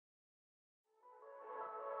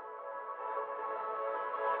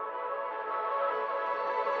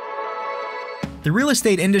The real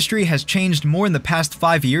estate industry has changed more in the past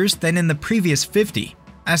 5 years than in the previous 50.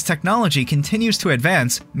 As technology continues to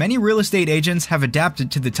advance, many real estate agents have adapted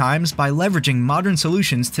to the times by leveraging modern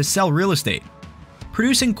solutions to sell real estate.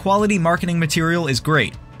 Producing quality marketing material is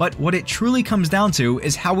great, but what it truly comes down to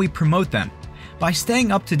is how we promote them. By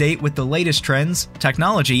staying up to date with the latest trends,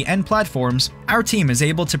 technology, and platforms, our team is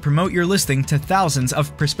able to promote your listing to thousands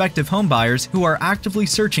of prospective homebuyers who are actively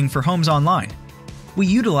searching for homes online. We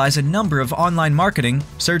utilize a number of online marketing,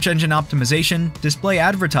 search engine optimization, display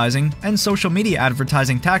advertising, and social media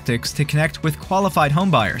advertising tactics to connect with qualified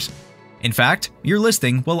homebuyers. In fact, your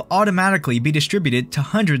listing will automatically be distributed to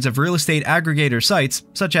hundreds of real estate aggregator sites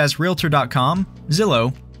such as Realtor.com,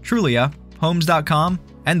 Zillow, Trulia, Homes.com,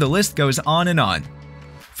 and the list goes on and on.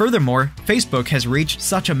 Furthermore, Facebook has reached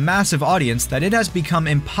such a massive audience that it has become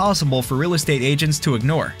impossible for real estate agents to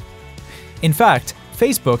ignore. In fact,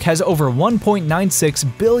 Facebook has over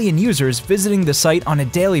 1.96 billion users visiting the site on a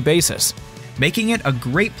daily basis, making it a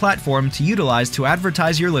great platform to utilize to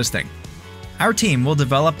advertise your listing. Our team will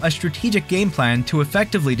develop a strategic game plan to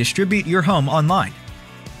effectively distribute your home online.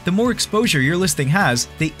 The more exposure your listing has,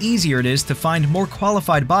 the easier it is to find more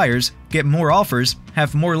qualified buyers, get more offers,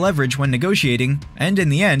 have more leverage when negotiating, and in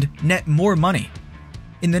the end, net more money.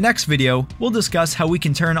 In the next video, we'll discuss how we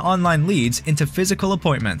can turn online leads into physical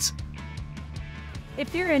appointments.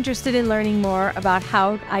 If you're interested in learning more about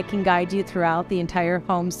how I can guide you throughout the entire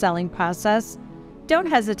home selling process, don't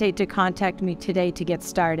hesitate to contact me today to get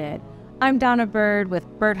started. I'm Donna Bird with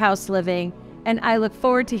Birdhouse Living, and I look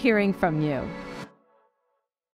forward to hearing from you.